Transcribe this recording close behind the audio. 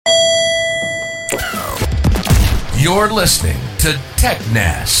You're listening to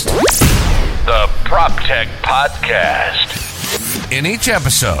TechNest, the PropTech Podcast. In each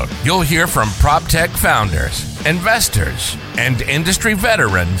episode, you'll hear from PropTech founders, investors, and industry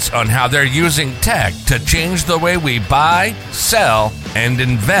veterans on how they're using tech to change the way we buy, sell, and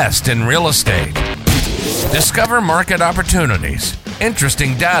invest in real estate. Discover market opportunities,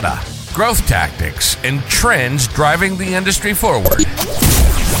 interesting data, growth tactics, and trends driving the industry forward.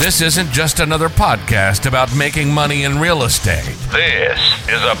 This isn't just another podcast about making money in real estate. This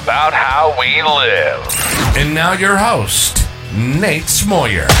is about how we live. And now your host, Nate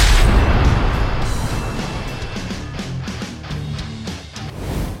Smoyer.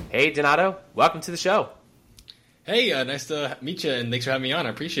 Hey, Donato. Welcome to the show. Hey, nice to meet you, and thanks for having me on. I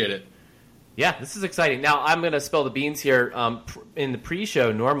appreciate it. Yeah, this is exciting. Now, I'm going to spill the beans here. In the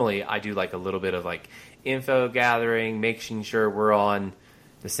pre-show, normally I do like a little bit of like info gathering, making sure we're on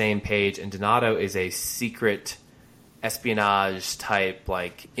the same page. And Donato is a secret espionage type,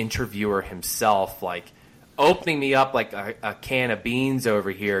 like interviewer himself, like opening me up like a can of beans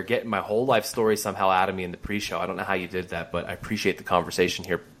over here, getting my whole life story somehow out of me in the pre-show. I don't know how you did that, but I appreciate the conversation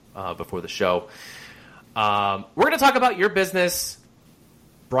here before the show. We're going to talk about your business,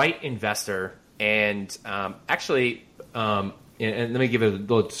 BrightInvestor, and actually, and let me give a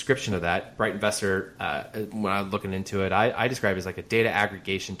little description of that. BrightInvestor, when I was looking into it, I describe it as like a data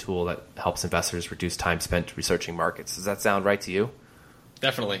aggregation tool that helps investors reduce time spent researching markets. Does that sound right to you?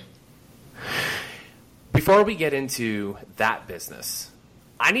 Definitely. Before we get into that business,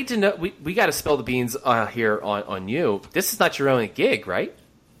 I need to know, we got to spill the beans here on you. This is not your only gig, right?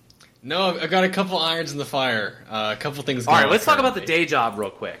 No, I've got a couple irons in the fire. A couple things All going right, let's talk about the currently. day job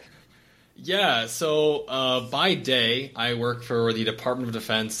real quick. Yeah, so by day, I work for the Department of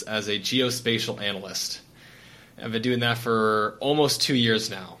Defense as a geospatial analyst. I've been doing that for almost 2 years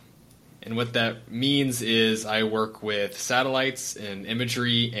now. And what that means is I work with satellites and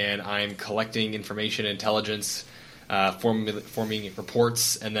imagery, and I'm collecting information and intelligence, forming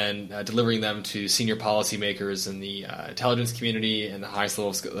reports, and then delivering them to senior policymakers in the intelligence community and the highest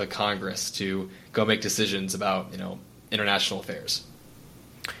levels of Congress to go make decisions about, international affairs.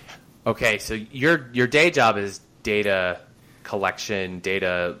 Okay, so your day job is data collection,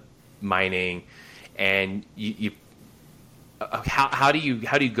 data mining, and you how do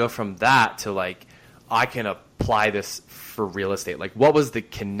you go from that to like I can apply this for real estate? Like, what was the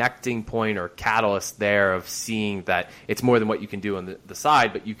connecting point or catalyst there of seeing that it's more than what you can do on the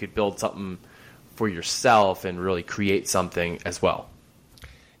side, but you could build something for yourself and really create something as well?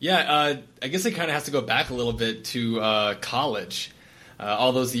 Yeah, I guess it kind of has to go back a little bit to college,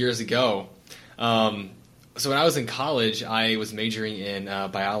 all those years ago. So when I was in college, I was majoring in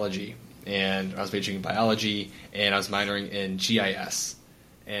biology, and I was majoring in biology, and I was minoring in GIS.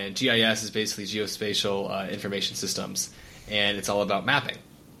 And GIS is basically geospatial information systems, and it's all about mapping.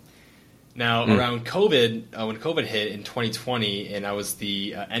 Now, around COVID, when COVID hit in 2020, and I was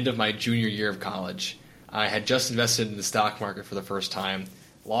the end of my junior year of college, I had just invested in the stock market for the first time,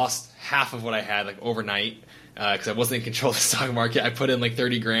 lost half of what I had like overnight because I wasn't in control of the stock market. I put in like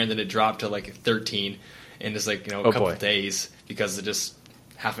 30 grand, and it dropped to like 13 in just like a couple of days because it just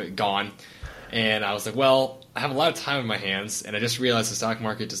half of it gone. And I was like, well, I have a lot of time in my hands, and I just realized the stock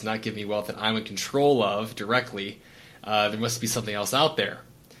market does not give me wealth that I'm in control of directly. There must be something else out there.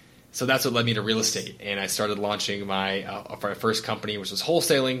 So that's what led me to real estate, and I started launching my first company, which was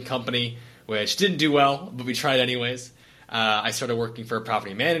wholesaling company, which didn't do well, but we tried anyways. I started working for a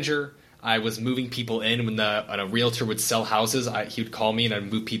property manager. I was moving people in when a realtor would sell houses. He would call me, and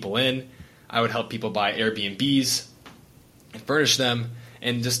I'd move people in. I would help people buy Airbnbs and furnish them,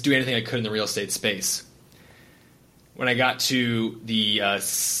 and just do anything I could in the real estate space. When I got to the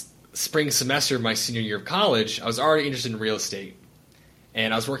spring semester of my senior year of college, I was already interested in real estate.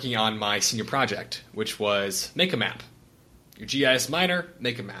 And I was working on my senior project, which was make a map. Your GIS minor,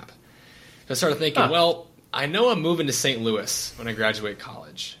 make a map. So I started thinking, well, I know I'm moving to St. Louis when I graduate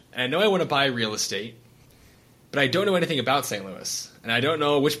college. And I know I want to buy real estate, but I don't know anything about St. Louis. And I don't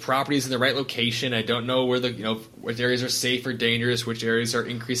know which property is in the right location. I don't know where which areas are safe or dangerous, which areas are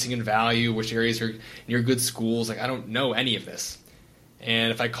increasing in value, which areas are near good schools. Like, I don't know any of this.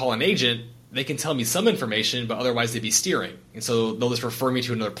 And if I call an agent, they can tell me some information, but otherwise they'd be steering. And so they'll just refer me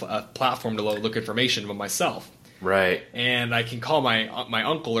to another platform to look information about myself. Right. And I can call my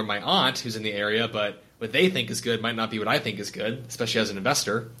uncle or my aunt who's in the area, but what they think is good might not be what I think is good, especially as an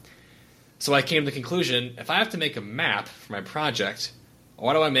investor. So I came to the conclusion, if I have to make a map for my project,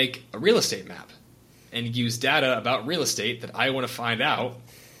 why do I make a real estate map? And use data about real estate that I want to find out,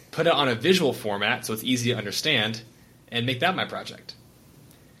 put it on a visual format so it's easy to understand, and make that my project.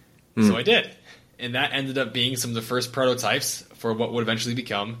 So I did. And that ended up being some of the first prototypes for what would eventually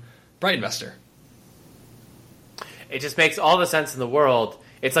become BrightInvestor. It just makes all the sense in the world.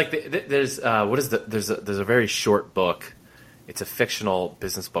 It's like there's a very short book. It's a fictional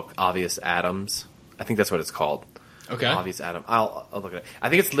business book, Obvious Adams. I think that's what it's called. Okay. Obvious Adam. I'll look at it. I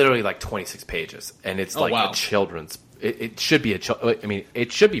think it's literally like 26 pages, and it's a children's. It should be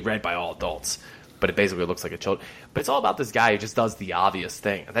it should be read by all adults, but it basically looks like a child. But it's all about this guy who just does the obvious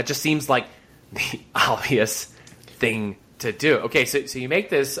thing. That just seems like the obvious thing to do. Okay, so you make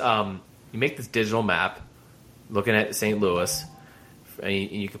this digital map, looking at St. Louis, and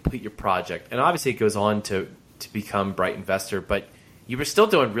you complete your project, and obviously it goes on to become BrightInvestor. But you were still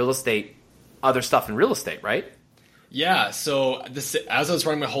doing real estate, other stuff in real estate, right? Yeah. So as I was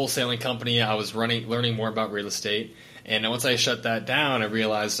running my wholesaling company, I was learning more about real estate, and once I shut that down, I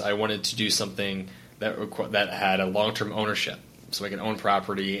realized I wanted to do something that had a long-term ownership. So I can own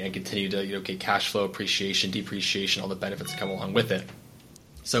property and continue to get cash flow, appreciation, depreciation, all the benefits that come along with it.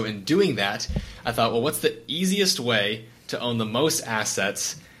 So in doing that, I thought, well, what's the easiest way to own the most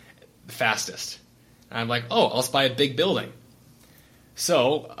assets the fastest? And I'm like, I'll just buy a big building.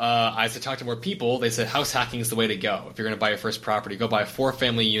 So as I talked to more people, they said house hacking is the way to go. If you're going to buy your first property, go buy a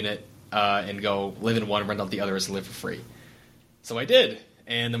 4-family unit and go live in one, rent out the others, and live for free. So I did.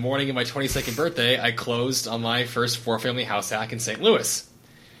 And the morning of my 22nd birthday, I closed on my first 4-family house hack in St. Louis.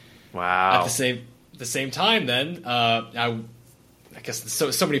 Wow. At the same time, then, I guess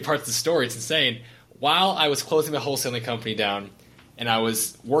so many parts of the story, it's insane. While I was closing my wholesaling company down and I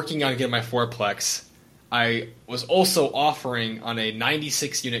was working on getting my fourplex, I was also offering on a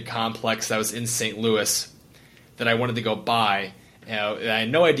 96-unit complex that was in St. Louis that I wanted to go buy. I had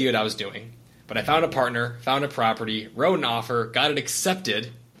no idea what I was doing. But I found a partner, found a property, wrote an offer, got it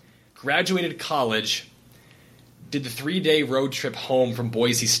accepted, graduated college, did the 3-day road trip home from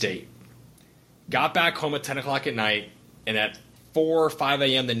Boise State, got back home at 10 o'clock at night, and at 4 or 5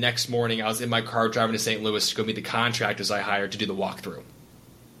 a.m. the next morning, I was in my car driving to St. Louis to go meet the contractors I hired to do the walkthrough.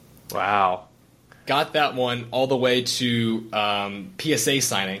 Wow. Got that one all the way to PSA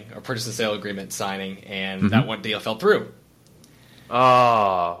signing, or purchase and sale agreement signing, and that one deal fell through.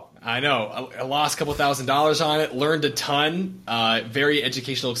 Oh. I know. I lost a couple $1,000s on it, learned a ton, very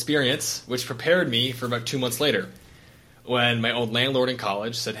educational experience, which prepared me for about 2 months later when my old landlord in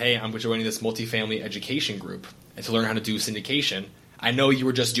college said, hey, I'm joining this multifamily education group and to learn how to do syndication. I know you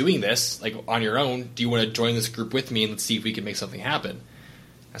were just doing this like on your own. Do you want to join this group with me and let's see if we can make something happen?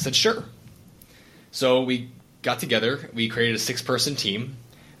 I said, sure. So we got together. We created a 6-person team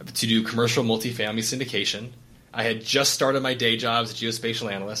to do commercial multifamily syndication. I had just started my day job as a geospatial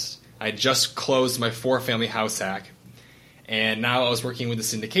analyst. I had just closed my 4-family house hack. And now I was working with a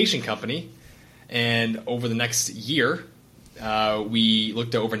syndication company. And over the next year, we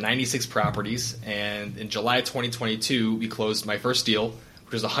looked at over 96 properties. And in July 2022, we closed my first deal,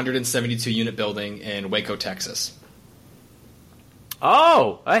 which was a 172-unit building in Waco, Texas.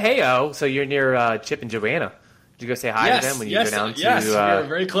 Oh, hey-o. So you're near Chip and Joanna. Did you go say hi to them when you go down to... Yes, we were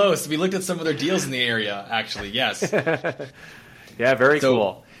very close. We looked at some of their deals in the area, actually, yes. Yeah, very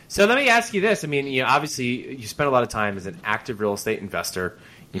cool. So let me ask you this. I mean, obviously, you spend a lot of time as an active real estate investor.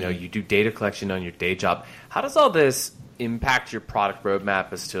 You do data collection on your day job. How does all this impact your product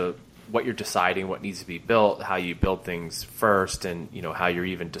roadmap as to what you're deciding, what needs to be built, how you build things first, and how you're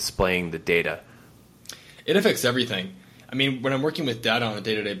even displaying the data? It affects everything. I mean, when I'm working with data on a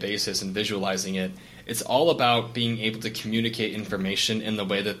day-to-day basis and visualizing it, it's all about being able to communicate information in the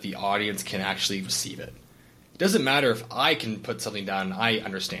way that the audience can actually receive it. It doesn't matter if I can put something down and I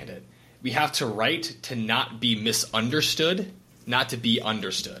understand it. We have to write to not be misunderstood, not to be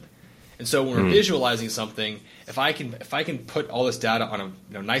understood. And so when we're visualizing something, if I can put all this data on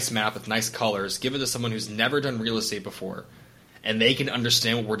a nice map with nice colors, give it to someone who's never done real estate before, and they can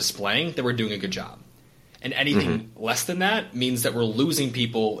understand what we're displaying, then we're doing a good job. And anything less than that means that we're losing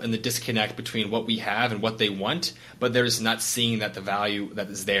people in the disconnect between what we have and what they want, but they're just not seeing that the value that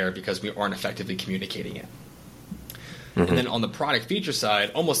is there because we aren't effectively communicating it. And then on the product feature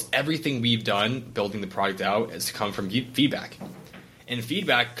side, almost everything we've done building the product out has come from feedback. And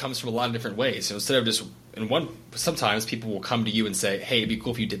feedback comes from a lot of different ways. So instead of just sometimes people will come to you and say, hey, it'd be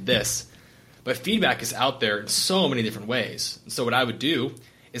cool if you did this. But feedback is out there in so many different ways. And so what I would do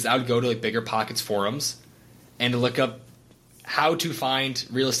is I would go to like Bigger Pockets forums and look up how to find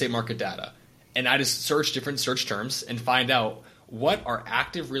real estate market data. And I just search different search terms and find out what are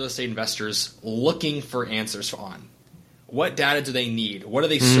active real estate investors looking for answers on. What data do they need? What are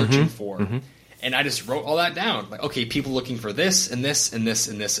they searching for? And I just wrote all that down. Like, okay, people looking for this and this and this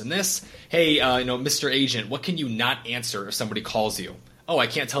and this and this. Hey, Mr. Agent, what can you not answer if somebody calls you? Oh, I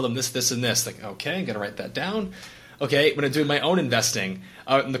can't tell them this, this, and this. Like, okay, I'm going to write that down. Okay, when I'm doing my own investing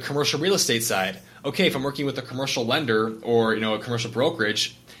in the commercial real estate side. Okay, if I'm working with a commercial lender or a commercial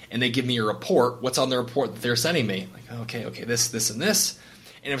brokerage, and they give me a report, what's on the report that they're sending me? Like, okay, this, and this.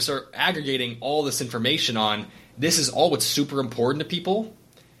 And I start aggregating all this information on this is all what's super important to people,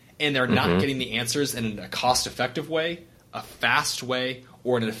 and they're not getting the answers in a cost-effective way, a fast way,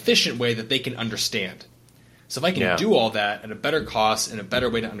 or an efficient way that they can understand. So if I can do all that at a better cost and a better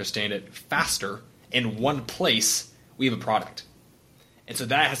way to understand it faster in one place, we have a product. And so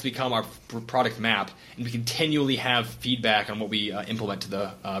that has become our product map, and we continually have feedback on what we implement to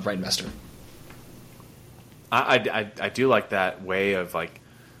the BrightInvestor. I do like that way of like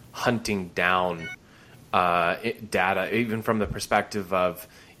hunting down data, even from the perspective of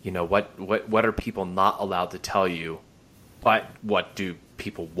what are people not allowed to tell you, but what do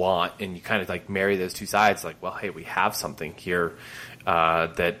people want, and you kind of like marry those two sides. Like, well, hey, we have something here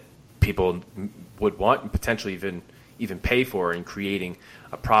that people would want and potentially even pay for in creating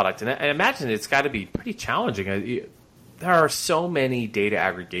a product. And I imagine it's got to be pretty challenging. There are so many data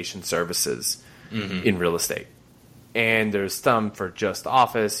aggregation services in real estate. And there's some for just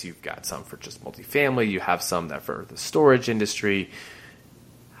office. You've got some for just multifamily. You have some that for the storage industry.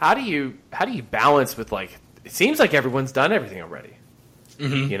 How do you balance with, like, it seems like everyone's done everything already.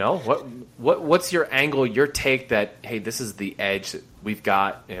 What's your angle, your take that, hey, this is the edge that we've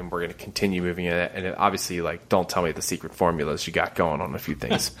got and we're going to continue moving in it? And obviously, like, don't tell me the secret formulas you got going on a few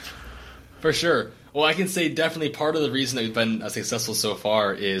things. For sure. Well, I can say definitely part of the reason that we've been successful so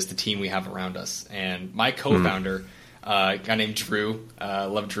far is the team we have around us. And my co-founder, a guy named Drew,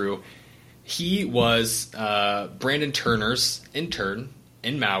 love Drew, he was Brandon Turner's intern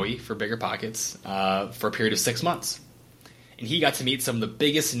in Maui for Bigger Pockets for a period of 6 months. And he got to meet some of the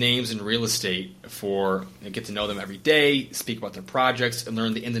biggest names in real estate get to know them every day, speak about their projects, and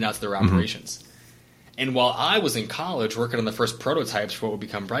learn the ins and outs of their operations. And while I was in college working on the first prototypes for what would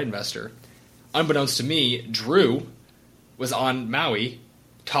become BrightInvestor, unbeknownst to me, Drew was on Maui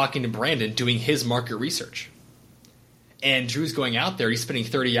talking to Brandon doing his market research. And Drew's going out there, he's spending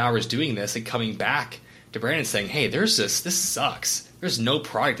 30 hours doing this and coming back to Brandon saying, hey, this sucks. There's no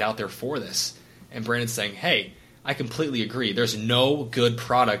product out there for this. And Brandon's saying, hey, I completely agree. There's no good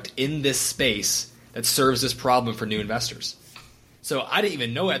product in this space that serves this problem for new investors. So I didn't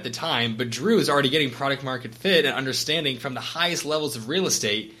even know at the time, but Drew is already getting product market fit and understanding from the highest levels of real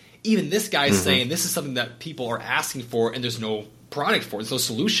estate. Even this guy is saying this is something that people are asking for and there's no product for it. There's no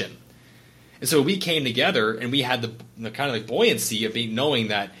solution. And so we came together and we had the kind of like buoyancy of knowing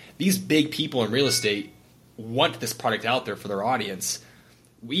that these big people in real estate want this product out there for their audience.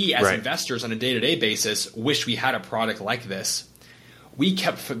 We as investors on a day-to-day basis wish we had a product like this. We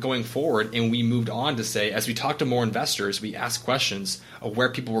kept going forward and we moved on to say, as we talked to more investors, we asked questions of where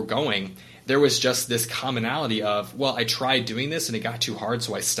people were going. There was just this commonality of, well, I tried doing this and it got too hard,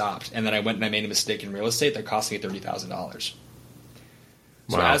 so I stopped. And then I went and I made a mistake in real estate that cost me $30,000.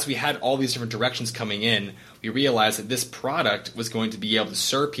 So as we had all these different directions coming in, we realized that this product was going to be able to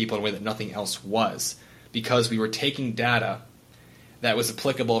serve people in a way that nothing else was, because we were taking data that was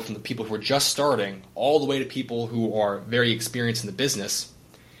applicable from the people who were just starting all the way to people who are very experienced in the business,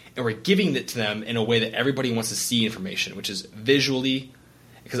 and we're giving it to them in a way that everybody wants to see information, which is visually.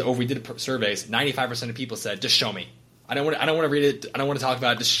 Because we did surveys, 95% of people said, "Just show me. I don't want to read it. I don't want to talk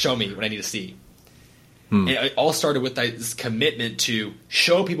about it. Just show me what I need to see." And it all started with this commitment to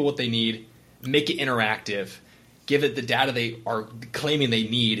show people what they need, make it interactive, give it the data they are claiming they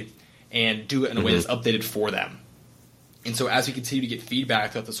need, and do it in a way that's updated for them. And so as we continue to get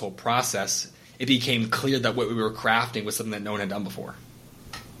feedback throughout this whole process, it became clear that what we were crafting was something that no one had done before.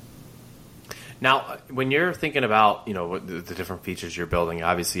 Now, when you're thinking about the different features you're building,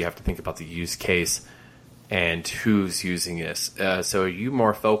 obviously you have to think about the use case and who's using this. So are you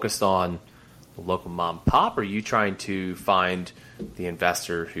more focused on the local mom and pop, or are you trying to find the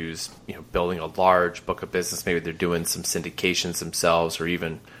investor who's building a large book of business? Maybe they're doing some syndications themselves, or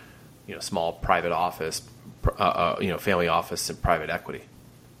even small private office, family office and private equity.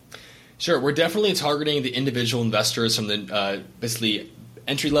 Sure, we're definitely targeting the individual investors from the basically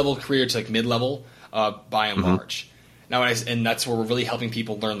entry-level career to like mid-level by and large. Now, and that's where we're really helping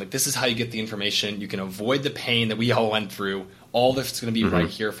people learn, like, this is how you get the information. You can avoid the pain that we all went through. All this is going to be right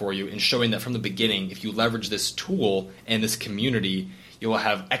here for you, and showing that from the beginning, if you leverage this tool and this community, you will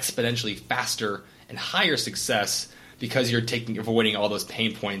have exponentially faster and higher success because you're avoiding all those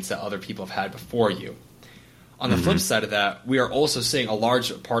pain points that other people have had before you. On the flip side of that, we are also seeing a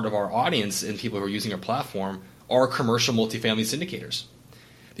large part of our audience and people who are using our platform are commercial multifamily syndicators,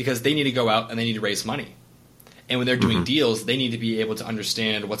 because they need to go out and they need to raise money. And when they're doing deals, they need to be able to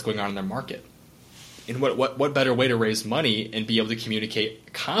understand what's going on in their market. And what better way to raise money and be able to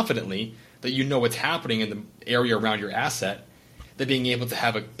communicate confidently that you know what's happening in the area around your asset than being able to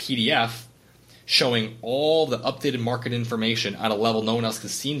have a PDF showing all the updated market information at a level no one else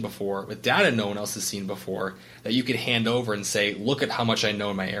has seen before, with data no one else has seen before, that you could hand over and say, look at how much I know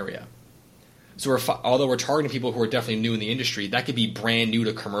in my area. So although we're targeting people who are definitely new in the industry, that could be brand new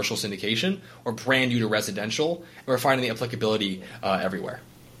to commercial syndication or brand new to residential, and we're finding the applicability everywhere.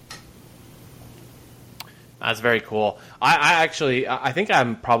 That's very cool. I think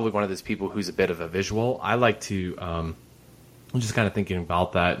I'm probably one of those people who's a bit of a visual. I like to, I'm just kind of thinking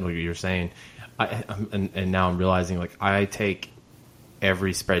about that and what you're saying. And now I'm realizing, like, I take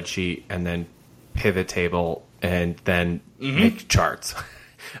every spreadsheet and then pivot table and then make charts.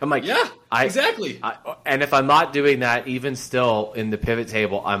 I'm like, yeah, exactly. And if I'm not doing that, even still in the pivot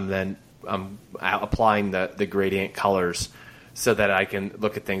table, I'm applying the gradient colors so that I can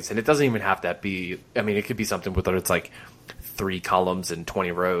look at things. And it doesn't even have to be, I mean, it could be something whether it's like 3 columns and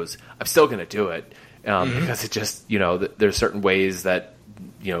 20 rows. I'm still going to do it because it just, there's certain ways that,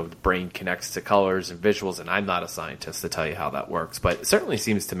 the brain connects to colors and visuals, and I'm not a scientist to tell you how that works, but it certainly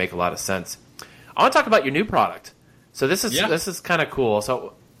seems to make a lot of sense. I want to talk about your new product. So this is kind of cool.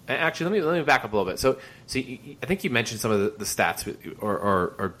 So actually, let me back up a little bit. So I think you mentioned some of the stats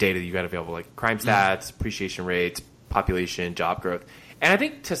or data that you got available, like crime stats, appreciation rates, population, job growth. And I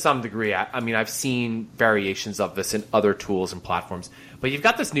think to some degree, I've seen variations of this in other tools and platforms. But you've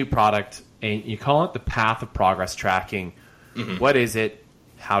got this new product, and you call it the Path of Progress Tracking. What is it?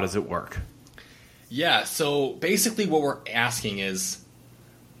 How does it work? Yeah, so basically what we're asking is,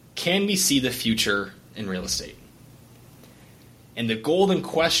 can we see the future in real estate? And the golden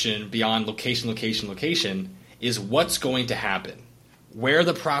question beyond location is what's going to happen? Where are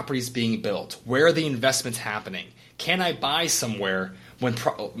the properties being built? Where are the investments happening? Can I buy somewhere when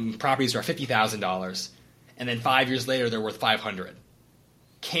properties are $50,000 and then 5 years later they're worth $500,000?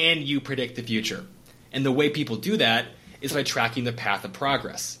 Can you predict the future? And the way people do that is by tracking the path of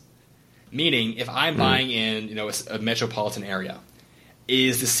progress. Meaning, if I'm buying in a metropolitan area,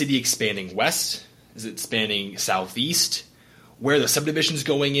 is the city expanding west? Is it expanding southeast? Where are the subdivisions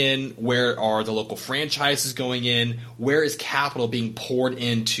going in? Where are the local franchises going in? Where is capital being poured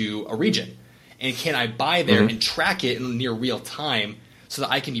into a region? And can I buy there and track it in near real time so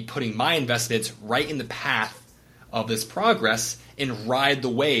that I can be putting my investments right in the path of this progress and ride the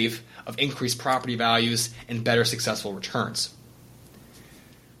wave of increased property values and better successful returns?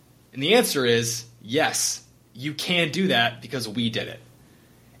 And the answer is yes, you can do that because we did it.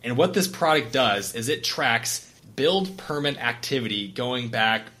 And what this product does is it tracks build permit activity going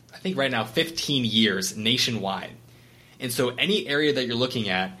back, I think right now, 15 years nationwide. And so any area that you're looking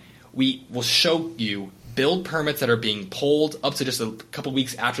at, we will show you build permits that are being pulled up to just a couple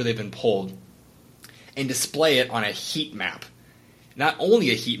weeks after they've been pulled and display it on a heat map. Not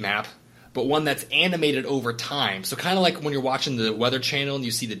only a heat map, but one that's animated over time. So kind of like when you're watching the Weather Channel and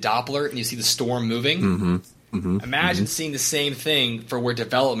you see the Doppler and you see the storm moving. Imagine seeing the same thing for where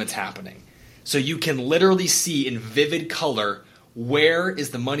development's happening. So you can literally see in vivid color where is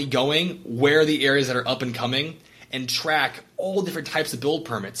the money going, where are the areas that are up and coming, and track all different types of build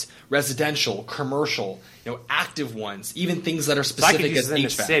permits, residential, commercial, active ones, even things that are specific as HVAC. In the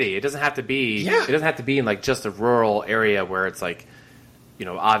city. It doesn't have to be. It doesn't have to be in like just a rural area where it's like,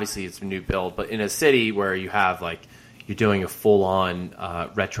 obviously it's a new build, but in a city where you have like you're doing a full-on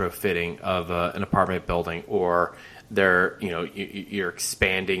retrofitting of an apartment building, or you're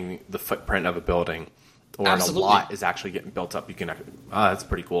expanding the footprint of a building, or a lot is actually getting built up. You can that's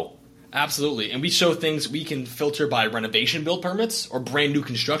pretty cool. Absolutely. And we show things we can filter by renovation build permits or brand new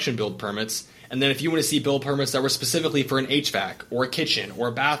construction build permits. And then if you want to see build permits that were specifically for an HVAC or a kitchen or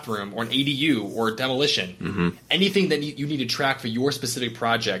a bathroom or an ADU or demolition, anything that you need to track for your specific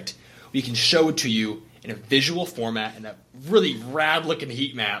project, we can show it to you in a visual format in a really rad looking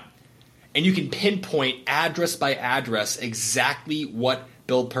heat map. And you can pinpoint address by address exactly what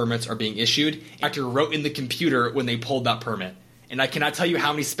build permits are being issued. The actor wrote in the computer when they pulled that permit. And I cannot tell you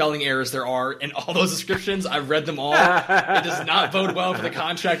how many spelling errors there are in all those descriptions. I've read them all. It does not bode well for the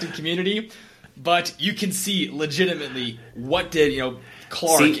contracting community. But you can see legitimately what did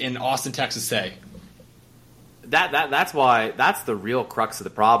Clark in Austin, Texas say. That's why that's the real crux of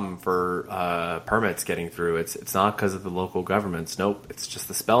the problem for permits getting through. It's not because of the local governments. Nope, it's just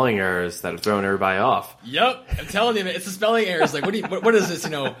the spelling errors that have thrown everybody off. Yep, I'm telling you, it's the spelling errors. Like, what is this?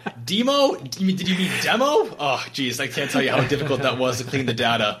 Demo? Did you mean demo? Oh, geez, I can't tell you how difficult that was to clean the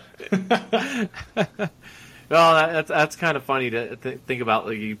data. Well, that's kind of funny to think about.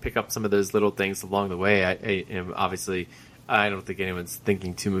 Like, you pick up some of those little things along the way. Obviously, I don't think anyone's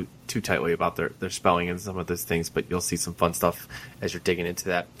thinking too tightly about their spelling and some of those things, but you'll see some fun stuff as you're digging into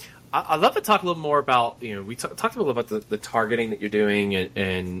that. I'd love to talk a little more about, we talked a little about the targeting that you're doing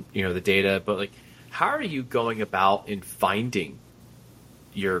and the data, but like, how are you going about in finding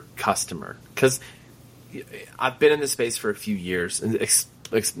your customer? Because I've been in this space for a few years and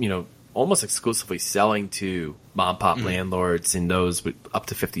almost exclusively selling to mom pop landlords and those with up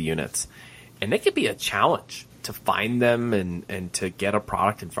to 50 units, and it can be a challenge to find them and to get a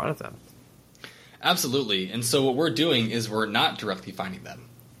product in front of them. Absolutely. And so what we're doing is we're not directly finding them.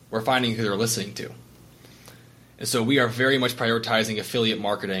 We're finding who they're listening to. And so we are very much prioritizing affiliate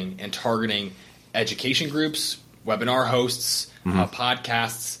marketing and targeting education groups, webinar hosts,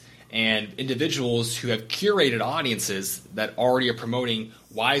 podcasts, and individuals who have curated audiences that already are promoting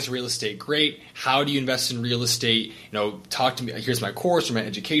why is real estate great? How do you invest in real estate? Talk to me. Here's my course or my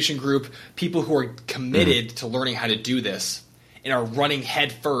education group. People who are committed to learning how to do this and are running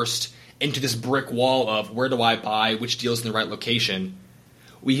head first into this brick wall of where do I buy, which deal's in the right location.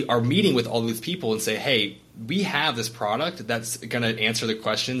 We are meeting with all these people and say, hey, we have this product that's going to answer the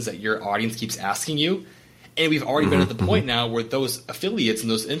questions that your audience keeps asking you. And we've already been at the point now where those affiliates and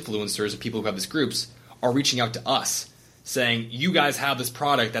those influencers and people who have these groups are reaching out to us saying, you guys have this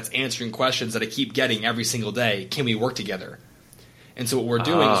product that's answering questions that I keep getting every single day. Can we work together? And so what we're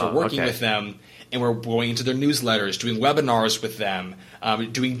doing is we're working with them, and we're going into their newsletters, doing webinars with them,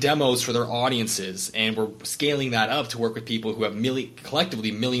 doing demos for their audiences, and we're scaling that up to work with people who have collectively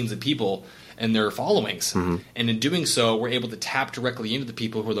millions of people in their followings. And in doing so, we're able to tap directly into the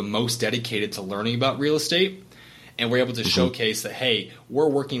people who are the most dedicated to learning about real estate. And we're able to showcase that, hey, we're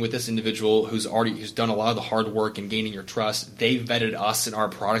working with this individual who's done a lot of the hard work in gaining your trust. They vetted us and our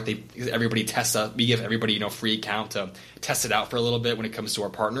product. Everybody tests us. We give everybody free account to test it out for a little bit when it comes to our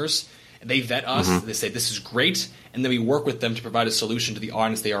partners. And they vet us. They say this is great, and then we work with them to provide a solution to the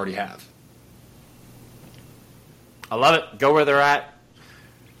audience they already have. I love it. Go where they're at.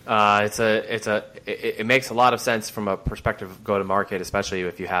 It makes a lot of sense from a perspective of go to market, especially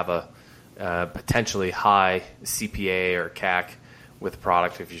if you have a potentially high CPA or CAC with the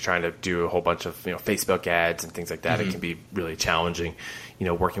product. If you're trying to do a whole bunch of Facebook ads and things like that, it can be really challenging.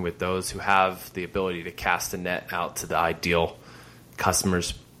 Working with those who have the ability to cast a net out to the ideal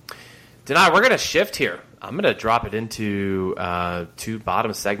customers. Denai, we're going to shift here. I'm going to drop it into two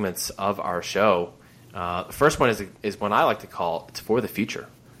bottom segments of our show. The first one is one I like to call it's for the future.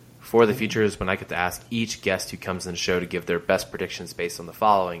 For the future is when I get to ask each guest who comes in the show to give their best predictions based on the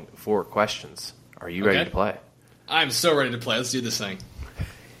following 4 questions. Are you ready to play? I'm so ready to play. Let's do this thing.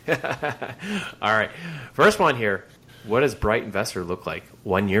 All right. First one here. What does BrightInvestor look like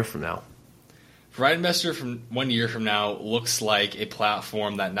 1 year from now? BrightInvestor from 1 year from now looks like a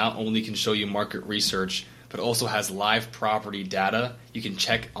platform that not only can show you market research, but also has live property data. You can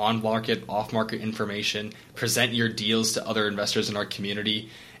check on-market, off-market information, present your deals to other investors in our community,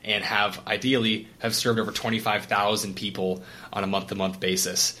 and ideally have served over 25,000 people on a month-to-month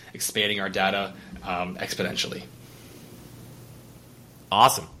basis, expanding our data exponentially.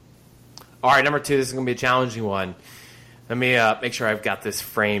 Awesome. All right, number 2, this is going to be a challenging one. Let me make sure I've got this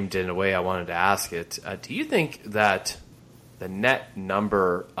framed in a way I wanted to ask it. Do you think that the net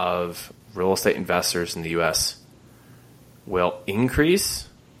number of real estate investors in the U.S. will increase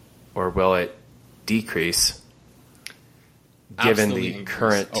or will it decrease given Absolutely the increase.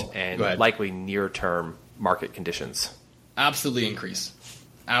 current and likely near-term market conditions? Absolutely increase.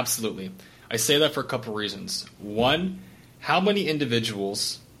 Absolutely. I say that for a couple reasons. One, how many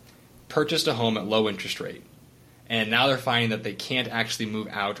individuals purchased a home at low interest rate, and now they're finding that they can't actually move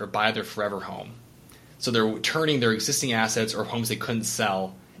out or buy their forever home. So they're turning their existing assets or homes they couldn't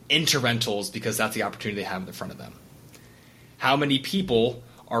sell into rentals because that's the opportunity they have in front of them. How many people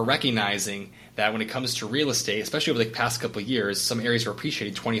are recognizing that when it comes to real estate, especially over the past couple of years, some areas are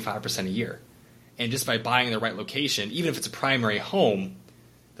appreciating 25% a year. And just by buying in the right location, even if it's a primary home,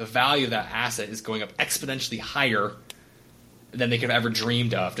 the value of that asset is going up exponentially higher than they could have ever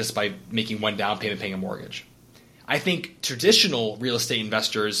dreamed of just by making one down payment, paying a mortgage. I think traditional real estate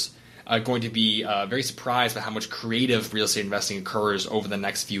investors are going to be very surprised by how much creative real estate investing occurs over the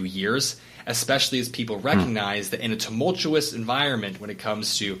next few years, especially as people recognize that in a tumultuous environment when it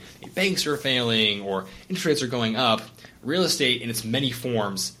comes to banks are failing or interest rates are going up, real estate in its many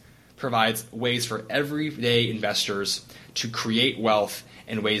forms provides ways for everyday investors to create wealth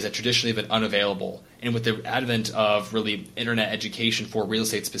in ways that traditionally have been unavailable. And with the advent of really internet education for real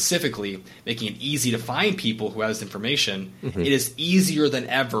estate specifically, making it easy to find people who have this information, it is easier than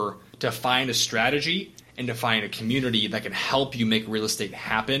ever to find a strategy and to find a community that can help you make real estate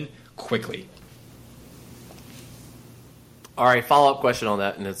happen quickly. All right, follow-up question on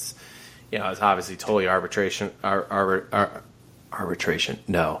that, and it's obviously totally arbitration. Arbitration.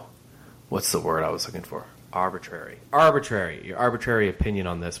 No. What's the word I was looking for? Arbitrary. Your arbitrary opinion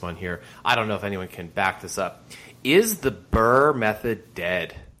on this one here. I don't know if anyone can back this up. Is the Burr method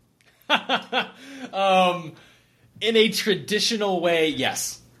dead? In a traditional way,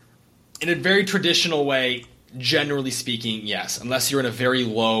 yes. In a very traditional way, generally speaking, yes. Unless you're in a very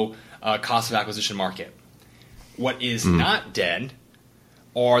low cost of acquisition market. What is not dead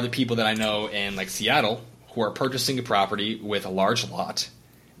are the people that I know in like Seattle who are purchasing a property with a large lot.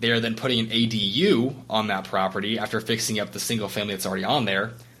 They are then putting an ADU on that property after fixing up the single family that's already on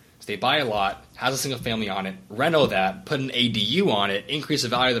there. So they buy a lot, has a single family on it, reno that, put an ADU on it, increase the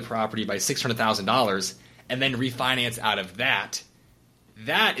value of the property by $600,000, and then refinance out of that.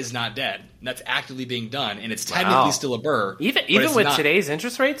 That is not dead. That's actively being done, and it's technically still a Burr. Even with today's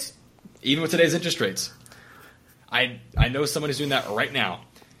interest rates? Even with today's interest rates. I know someone who's doing that right now.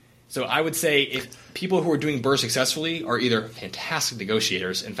 So I would say if people who are doing Burr successfully are either fantastic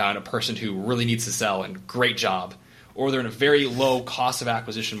negotiators and found a person who really needs to sell and great job, or they're in a very low cost of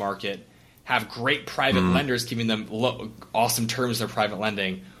acquisition market, have great private lenders giving them awesome terms in their private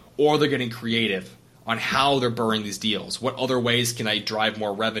lending, or they're getting creative on how they're burring these deals. What other ways can I drive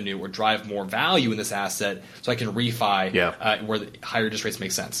more revenue or drive more value in this asset so I can refi where the higher interest rates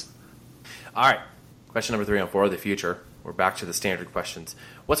make sense? All right. Question number 3 on For the Future. We're back to the standard questions.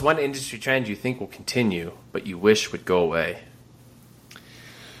 What's one industry trend you think will continue, but you wish would go away?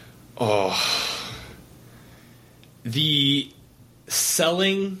 Oh, the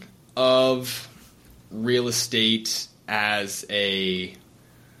selling of real estate as a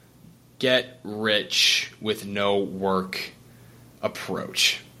get rich with no work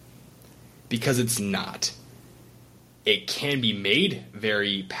approach. Because it's not. It can be made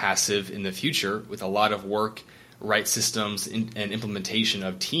very passive in the future with a lot of work, right systems, and implementation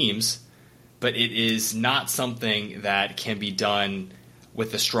of teams, but it is not something that can be done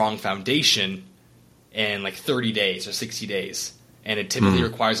with a strong foundation in like 30 days or 60 days. And it typically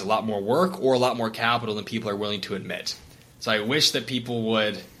requires a lot more work or a lot more capital than people are willing to admit. So I wish that people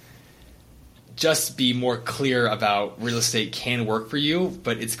would just be more clear about real estate can work for you,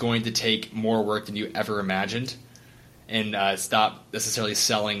 but it's going to take more work than you ever imagined. And stop necessarily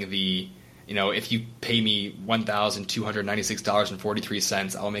selling the, if you pay me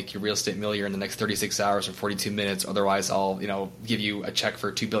 $1,296.43, I'll make you a real estate millionaire in the next 36 hours and 42 minutes. Otherwise, I'll, give you a check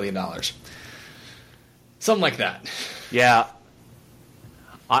for $2 billion. Something like that. Yeah.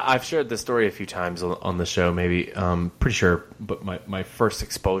 I've shared this story a few times on the show, maybe. Pretty sure, but my first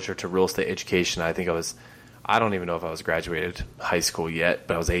exposure to real estate education, I don't even know if I was graduated high school yet,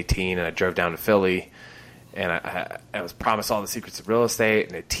 but I was 18 and I drove down to Philly. And I was promised all the secrets of real estate,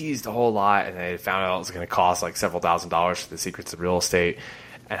 and it teased a whole lot, and I found out it was going to cost like several $1,000s for the secrets of real estate.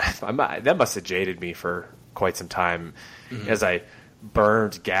 And that must have jaded me for quite some time as I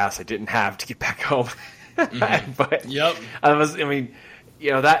burned gas I didn't have to get back home. But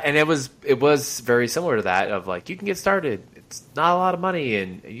it was very similar to that of like, you can get started. It's not a lot of money,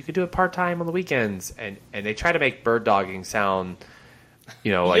 and you can do it part-time on the weekends. And they try to make bird dogging sound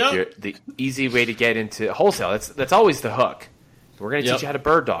the easy way to get into wholesale. That's always the hook. We're going to teach you how to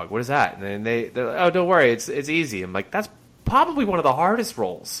bird dog. What is that? And then they're like, oh, don't worry, it's easy. I'm like, that's probably one of the hardest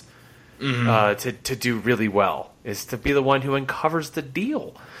roles to do really well, is to be the one who uncovers the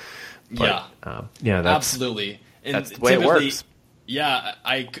deal. But, absolutely. And that's the way it works. Yeah,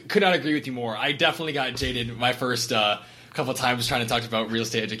 I could not agree with you more. I definitely got jaded my first couple of times trying to talk about real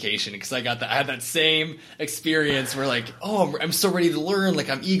estate education, because I had that same experience where like, oh, I'm so ready to learn, like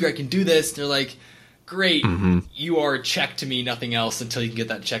I'm eager, I can do this. And they're like, great, you are a check to me, nothing else until you can get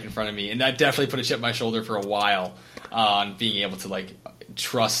that check in front of me. And that definitely put a chip on my shoulder for a while on being able to like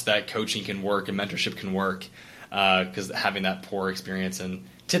trust that coaching can work and mentorship can work, because having that poor experience. And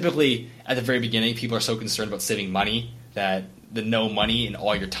typically at the very beginning, people are so concerned about saving money that the no money and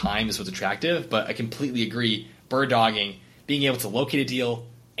all your time is what's attractive. But I completely agree. Bird dogging, being able to locate a deal,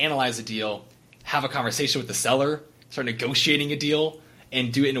 analyze a deal, have a conversation with the seller, start negotiating a deal,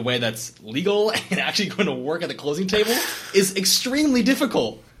 and do it in a way that's legal and actually going to work at the closing table is extremely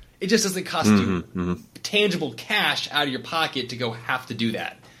difficult. It just doesn't cost you tangible cash out of your pocket to go have to do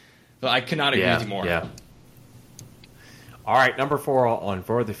that. So I could not agree with you more. Yeah. All right, number 4 on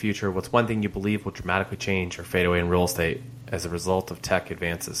For the Future. What's one thing you believe will dramatically change or fade away in real estate as a result of tech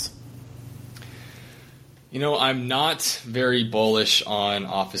advances? I'm not very bullish on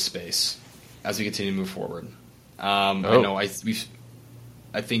office space as we continue to move forward. I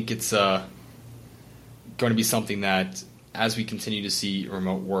think it's going to be something that, as we continue to see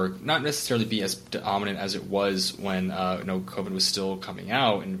remote work not necessarily be as dominant as it was when COVID was still coming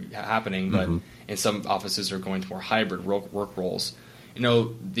out and happening, but in some offices are going to more hybrid work roles.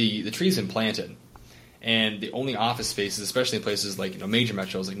 The tree's been planted, and the only office spaces, especially in places like major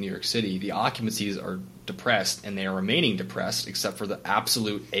metros like New York City, the occupancies are depressed, and they are remaining depressed, except for the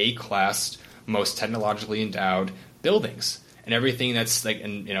absolute A-class, most technologically endowed buildings, and everything that's like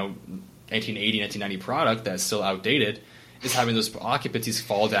in 1980, 1990 product that's still outdated is having those occupancies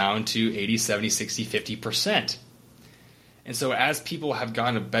fall down to 80, 70, 60, 50%. And so as people have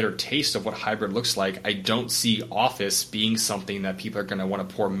gotten a better taste of what hybrid looks like, I don't see office being something that people are going to want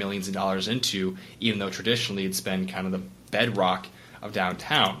to pour millions of dollars into, even though traditionally it's been kind of the bedrock of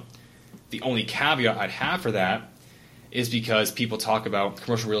downtown. The only caveat I'd have for that is because people talk about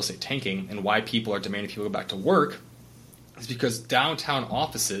commercial real estate tanking, and why people are demanding people go back to work is because downtown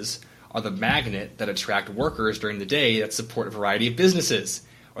offices are the magnet that attract workers during the day that support a variety of businesses,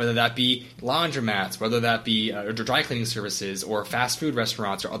 whether that be laundromats, whether that be dry cleaning services, or fast food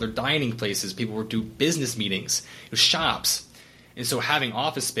restaurants, or other dining places. People will do business meetings, shops. And so having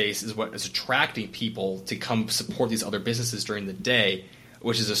office space is what is attracting people to come support these other businesses during the day,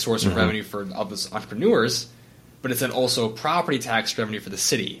 which is a source of revenue for those entrepreneurs, but it's then also property tax revenue for the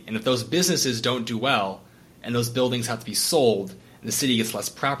city. And if those businesses don't do well, and those buildings have to be sold, and the city gets less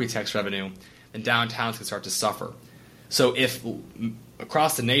property tax revenue, then downtowns can start to suffer. So if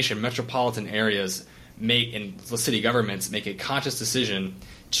across the nation, metropolitan areas and the city governments make a conscious decision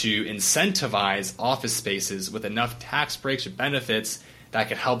to incentivize office spaces with enough tax breaks or benefits that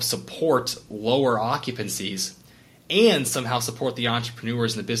could help support lower occupancies and somehow support the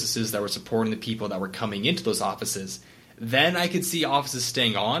entrepreneurs and the businesses that were supporting the people that were coming into those offices, then I could see offices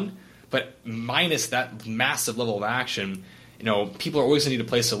staying on. But minus that massive level of action, people are always going to need a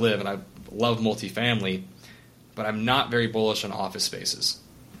place to live, and I love multifamily, but I'm not very bullish on office spaces.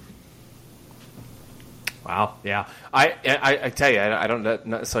 Wow, yeah. I tell you, I don't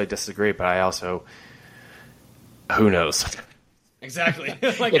necessarily disagree, but I also, who knows? Exactly.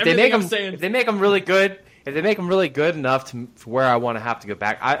 If they make them really good, enough to where I want to have to go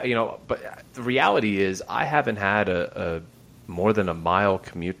back, but the reality is I haven't had a more than a mile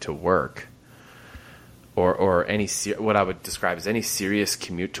commute to work. Or any what I would describe as any serious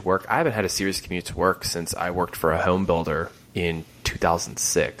commute to work. I haven't had a serious commute to work since I worked for a home builder in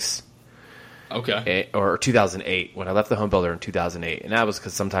 2006. Okay. Or 2008, when I left the home builder in 2008. And that was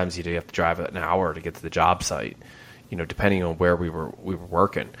because sometimes you have to drive an hour to get to the job site, depending on where we were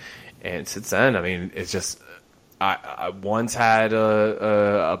working. And since then, I mean, it's just I once had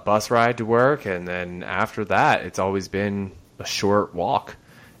a bus ride to work, and then after that, it's always been a short walk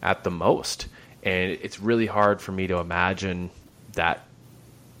at the most. And it's really hard for me to imagine that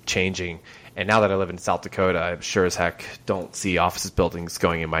changing. And now that I live in South Dakota, I sure as heck don't see office buildings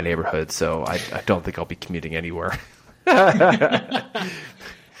going in my neighborhood. So I don't think I'll be commuting anywhere.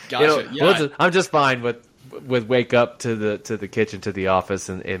 Gotcha. I'm just fine with wake up to the kitchen, to the office,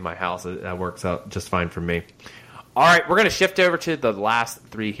 and in my house. That works out just fine for me. All right, we're going to shift over to the last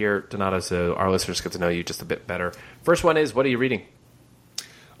three here, Donato, so our listeners get to know you just a bit better. First one is, what are you reading?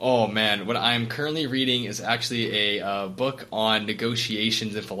 Oh, man. What I'm currently reading is actually a book on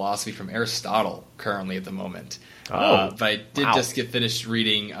negotiations and philosophy from Aristotle currently at the moment. But I did just get finished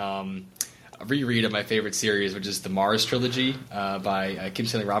reading a reread of my favorite series, which is the Mars trilogy by Kim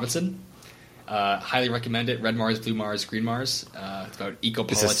Stanley Robinson. Highly recommend it. Red Mars, Blue Mars, Green Mars. It's about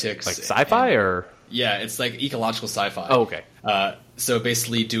ecopolitics. Like sci-fi or? Yeah, it's like ecological sci-fi. Oh, okay. So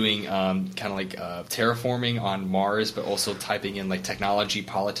basically doing kind of like terraforming on Mars, but also typing in like technology,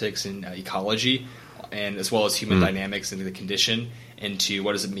 politics, and ecology, and as well as human dynamics and the condition into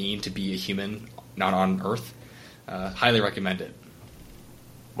what does it mean to be a human not on Earth. Highly recommend it.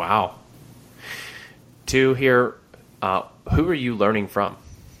 Wow. Two here, who are you learning from?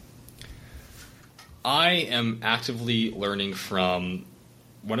 I am actively learning from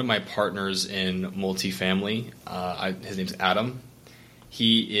one of my partners in multifamily. His name's Adam.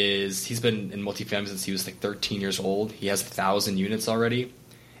 He's been in multifamily since he was like 13 years old. He has 1,000 units already,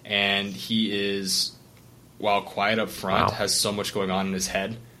 and he is, while quiet up front, has so much going on in his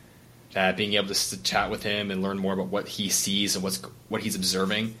head that being able to chat with him and learn more about what he sees and what he's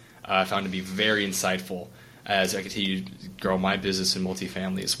observing, I found to be very insightful as I continue to grow my business in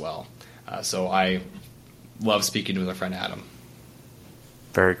multifamily as well. So I love speaking to my friend Adam.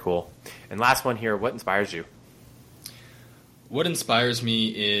 Very cool. And last one here, what inspires you? What inspires me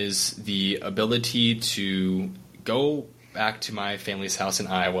is the ability to go back to my family's house in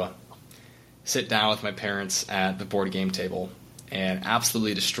Iowa, sit down with my parents at the board game table, and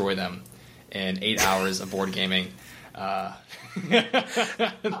absolutely destroy them and 8 hours of board gaming. I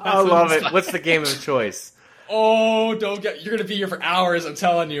love it. What's the game of choice? Oh, you're going to be here for hours, I'm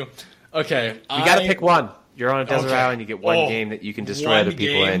telling you. Okay. You got to pick one. You're on a desert island, you get one game that you can destroy other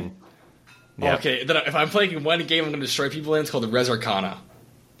people in. Yep. Okay, then if I'm playing one game I'm going to destroy people in, it's called the Res Arcana.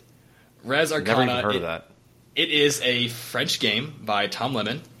 Res Arcana. Never even heard of that. It is a French game by Tom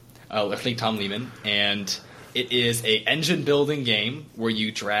Lehman, and it is a engine building game where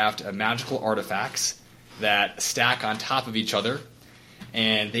you draft magical artifacts that stack on top of each other,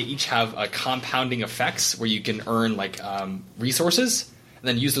 and they each have compounding effects where you can earn resources, and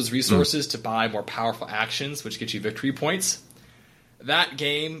then use those resources to buy more powerful actions, which get you victory points. That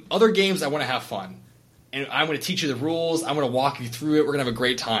game, other games, I want to have fun, and I'm going to teach you the rules. I'm going to walk you through it. We're going to have a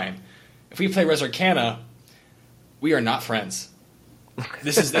great time. If we play Res Arcana, we are not friends.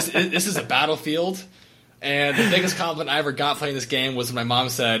 This is a battlefield, and the biggest compliment I ever got playing this game was when my mom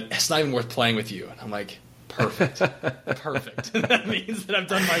said, "It's not even worth playing with you." And I'm like, perfect. Perfect. That means that I've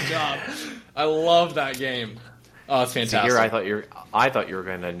done my job. I love that game. Oh, it's fantastic. See, here I thought you were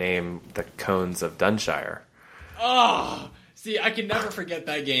going to name the Cones of Dunshire. Oh, see, I can never forget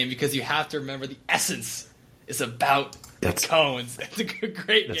that game because you have to remember the essence is about the cones. It's a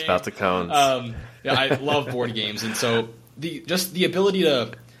great game. It's about the cones. I love board games, and so the ability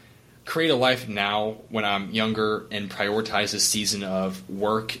to create a life now when I'm younger and prioritize this season of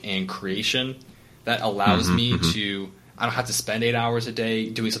work and creation that allows me to. I don't have to spend 8 hours a day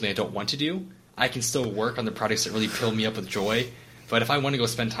doing something I don't want to do. I can still work on the projects that really fill me up with joy. But if I want to go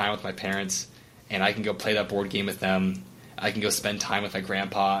spend time with my parents and I can go play that board game with them, I can go spend time with my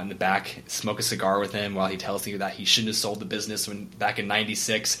grandpa in the back, smoke a cigar with him while he tells me that he shouldn't have sold the business back in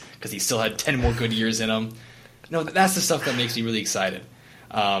 '96 because he still had 10 more good years in him. No, that's the stuff that makes me really excited.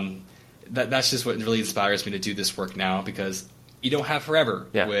 That's just what really inspires me to do this work now, because you don't have forever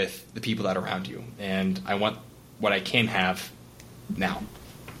with the people that are around you. And I want what I can have now.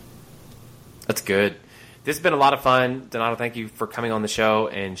 That's good. This has been a lot of fun. Donato, thank you for coming on the show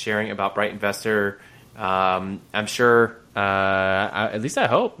and sharing about BrightInvestor. I'm sure, at least I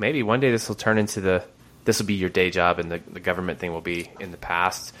hope, maybe one day this will turn into this will be your day job and the government thing will be in the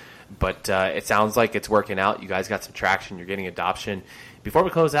past. But it sounds like it's working out. You guys got some traction. You're getting adoption. Before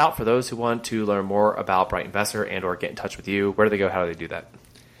we close out, for those who want to learn more about BrightInvestor and or get in touch with you, where do they go? How do they do that?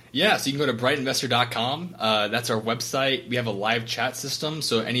 Yeah, so you can go to BrightInvestor.com. That's our website. We have a live chat system,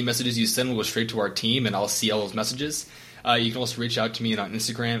 so any messages you send will go straight to our team, and I'll see all those messages. You can also reach out to me on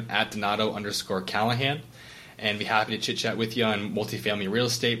Instagram at Donato_Callahan, and be happy to chit-chat with you on multifamily real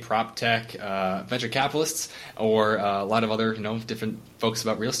estate, prop tech, venture capitalists, or a lot of other different folks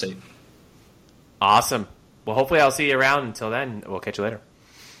about real estate. Awesome. Well, hopefully I'll see you around. Until then, we'll catch you later.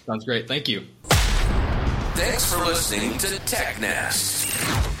 Sounds great. Thank you. Thanks for listening to TechNest,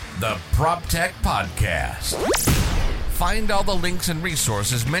 the PropTech Podcast. Find all the links and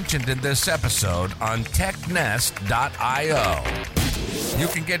resources mentioned in this episode on technest.io. You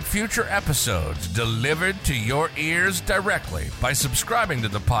can get future episodes delivered to your ears directly by subscribing to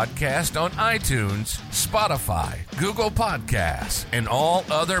the podcast on iTunes, Spotify, Google Podcasts, and all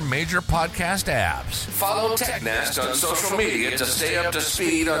other major podcast apps. Follow TechNest on social media to stay up to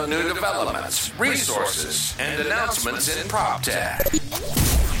speed on new developments, resources, and announcements in PropTech.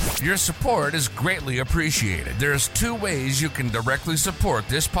 Your support is greatly appreciated. There's 2 ways you can directly support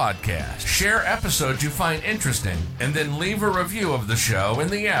this podcast. Share episodes you find interesting, and then leave a review of the show in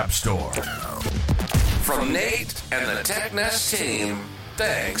the App Store. From Nate and the TechNest team,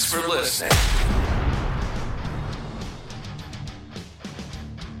 thanks for listening.